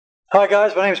Hi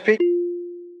guys, my name is Pete.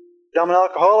 I'm an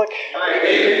alcoholic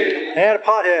and a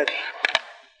pothead.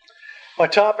 My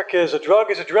topic is a drug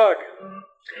is a drug.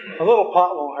 A little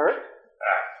pot won't hurt.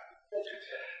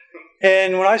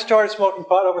 And when I started smoking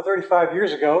pot over 35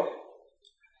 years ago,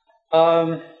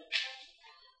 not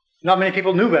many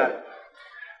people knew about it.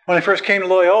 When I first came to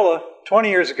Loyola 20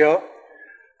 years ago,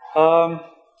 I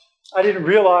didn't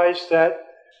realize that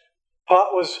pot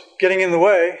was getting in the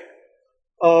way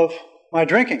of my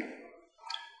drinking,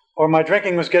 or my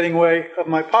drinking was getting in the way of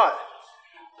my pot.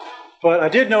 But I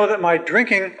did know that my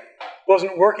drinking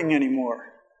wasn't working anymore,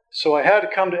 so I had to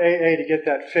come to AA to get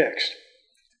that fixed.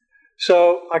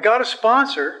 So I got a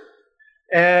sponsor,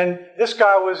 and this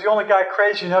guy was the only guy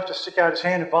crazy enough to stick out his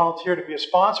hand and volunteer to be a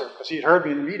sponsor because he had heard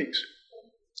me in the meetings.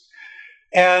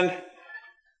 And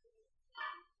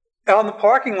out in the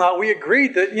parking lot, we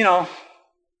agreed that,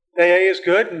 AA is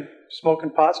good and smoking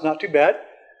pot's not too bad,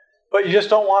 but you just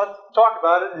don't want to talk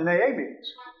about it in AA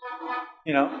meetings.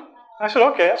 I said,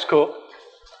 okay, that's cool.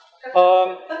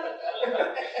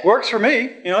 Works for me.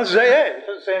 This is AA. It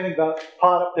doesn't say anything about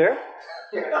pot up there.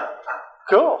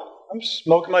 Cool. I'm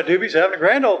smoking my doobies, having a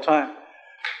grand old time.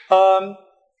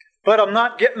 But I'm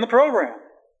not getting the program.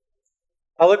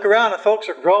 I look around and folks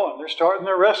are growing. They're starting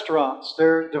their restaurants.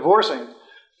 They're divorcing.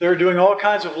 They're doing all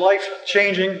kinds of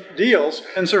life-changing deals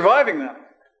and surviving them.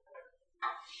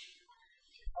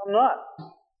 I'm not. I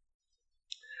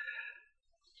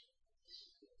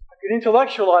could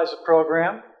intellectualize the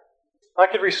program. I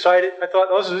could recite it. I thought,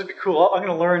 this would be cool. I'm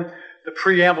going to learn the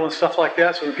preamble and stuff like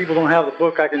that so when people don't have the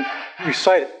book, I can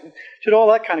recite it. Did all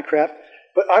that kind of crap.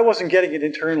 But I wasn't getting it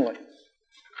internally.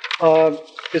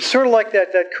 It's sort of like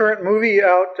that current movie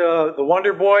out, The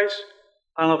Wonder Boys.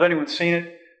 I don't know if anyone's seen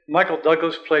it. Michael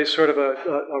Douglas plays sort of a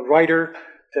writer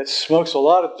that smokes a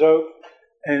lot of dope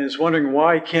and is wondering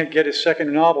why he can't get his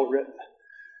second novel written.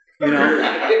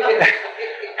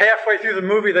 Halfway through the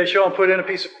movie, they show him put in a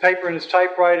piece of paper in his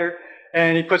typewriter,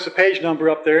 and he puts the page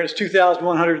number up there, and it's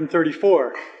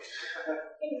 2,134.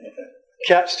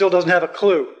 Cat still doesn't have a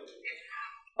clue.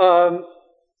 I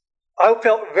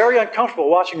felt very uncomfortable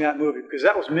watching that movie because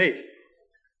that was me.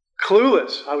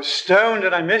 Clueless. I was stoned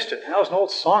and I missed it. That was an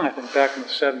old song, I think, back in the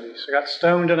 70s. I got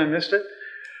stoned and I missed it.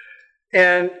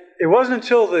 And it wasn't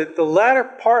until the latter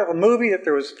part of the movie that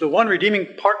there was the one redeeming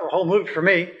part of the whole movie for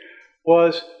me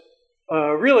was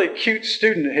a really cute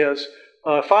student of his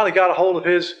finally got a hold of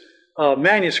his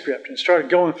manuscript and started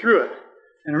going through it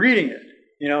and reading it.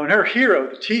 And her hero,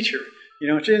 the teacher,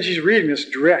 and she's reading this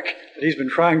dreck that he's been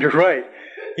trying to write,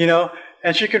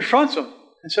 and she confronts him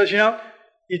and says, you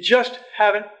just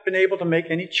haven't been able to make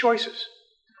any choices.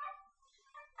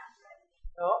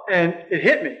 And it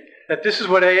hit me that this is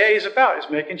what AA is about, is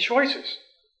making choices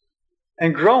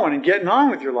and growing and getting on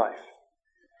with your life.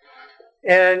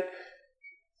 And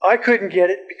I couldn't get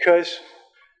it because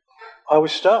I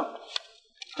was stoned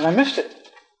and I missed it,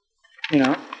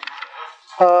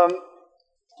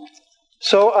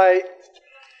 So I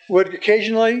would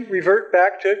occasionally revert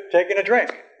back to taking a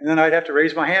drink, and then I'd have to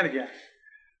raise my hand again.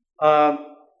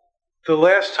 The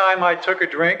last time I took a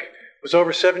drink was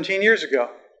over 17 years ago.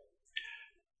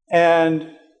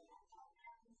 And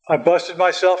I busted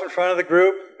myself in front of the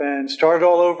group and started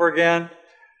all over again.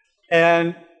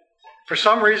 And for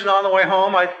some reason on the way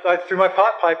home, I threw my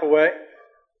pot pipe away.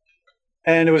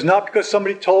 And it was not because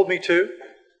somebody told me to.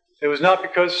 It was not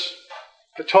because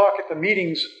the talk at the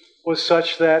meetings was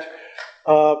such that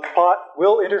pot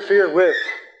will interfere with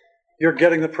your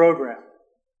getting the program.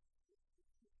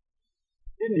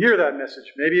 Didn't hear that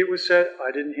message. Maybe it was said,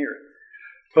 I didn't hear it.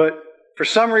 But for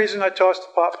some reason, I tossed the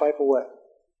pot pipe away.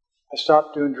 I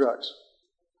stopped doing drugs.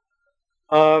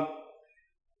 After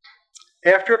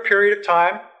a period of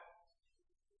time,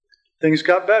 things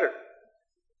got better.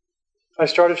 I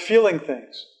started feeling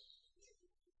things.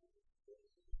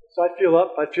 So I'd feel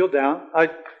up, I'd feel down.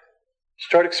 I'd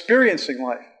start experiencing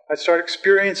life. I'd start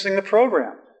experiencing the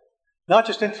program. Not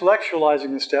just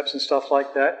intellectualizing the steps and stuff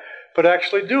like that, but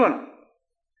actually doing them.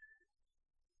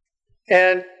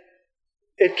 And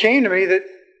it came to me that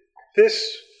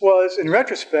this was, in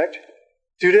retrospect,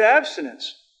 due to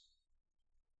abstinence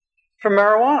from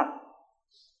marijuana.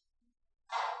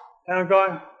 And I'm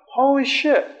going, holy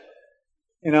shit,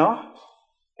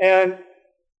 And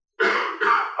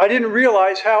I didn't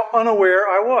realize how unaware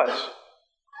I was.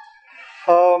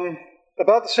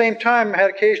 About the same time, I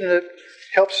had occasion to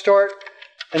help start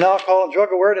an alcohol and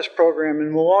drug awareness program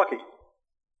in Milwaukee.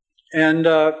 And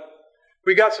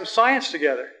we got some science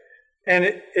together. And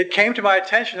it came to my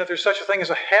attention that there's such a thing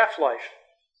as a half-life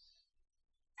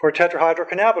for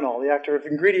tetrahydrocannabinol, the active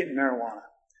ingredient in marijuana.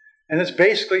 And it's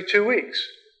basically 2 weeks.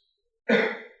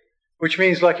 which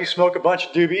means like you smoke a bunch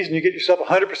of doobies and you get yourself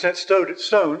 100%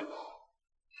 stoned,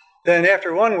 then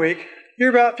after 1 week,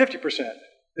 you're about 50%.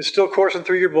 It's still coursing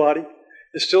through your body.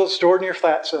 It's still stored in your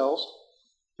fat cells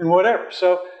and whatever.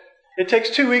 So it takes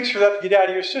 2 weeks for that to get out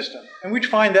of your system. And we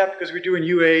find that because we're doing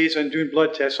UAs and doing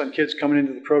blood tests on kids coming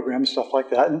into the program and stuff like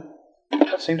that. And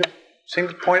that seemed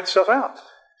to point itself out.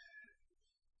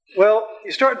 Well,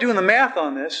 you start doing the math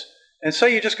on this, and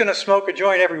say you're just going to smoke a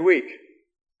joint every week.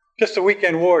 Just a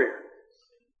weekend warrior.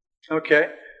 Okay.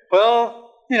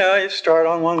 Well, you start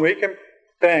on 1 week and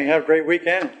bang, have a great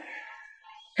weekend.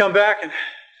 Come back and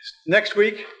next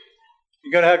week,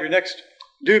 you're going to have your next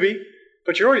doobie,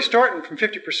 but you're already starting from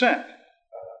 50%.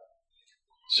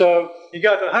 So you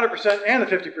got the 100% and the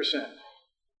 50%.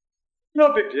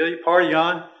 No big deal. You party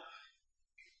on.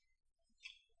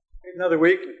 Another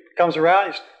week comes around,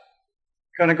 you're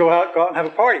going to go out and have a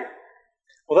party.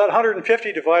 Well, that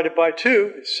 150 divided by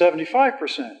 2 is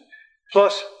 75%,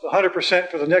 plus the 100%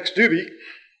 for the next doobie.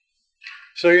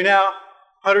 So you're now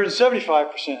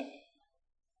 175%.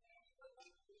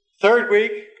 Third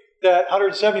week, that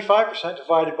 175%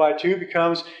 divided by 2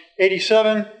 becomes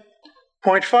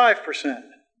 87.5%.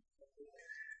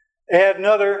 Add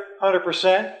another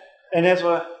 100%, and that's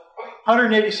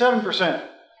 187%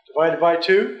 divided by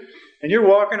 2, and you're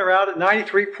walking around at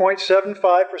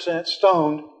 93.75%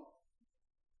 stoned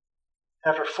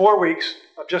after 4 weeks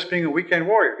of just being a weekend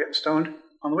warrior, getting stoned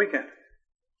on the weekend.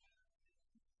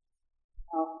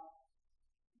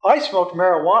 I smoked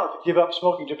marijuana to give up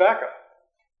smoking tobacco.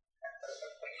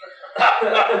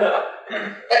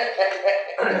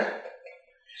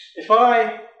 If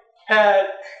I had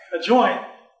a joint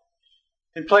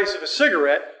in place of a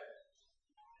cigarette,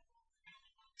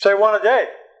 say one a day,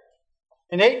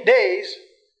 in 8 days,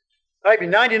 I'd be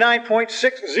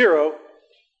 99.60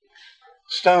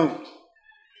 stoned.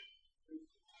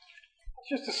 It's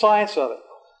just the science of it.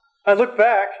 I look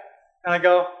back and I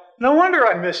go, no wonder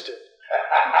I missed it.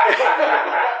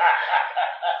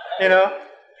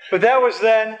 But that was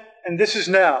then, and this is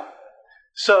now.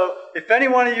 So if any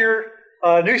one of your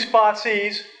new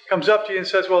sponsees comes up to you and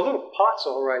says, well, a little pot's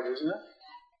all right, isn't it?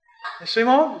 You say,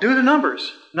 well, do the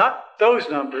numbers. Not those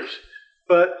numbers,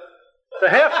 but the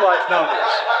half-life numbers.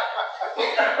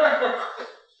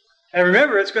 And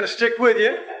remember, it's going to stick with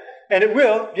you, and it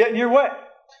will get in your way.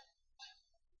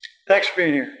 Thanks for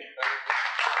being here.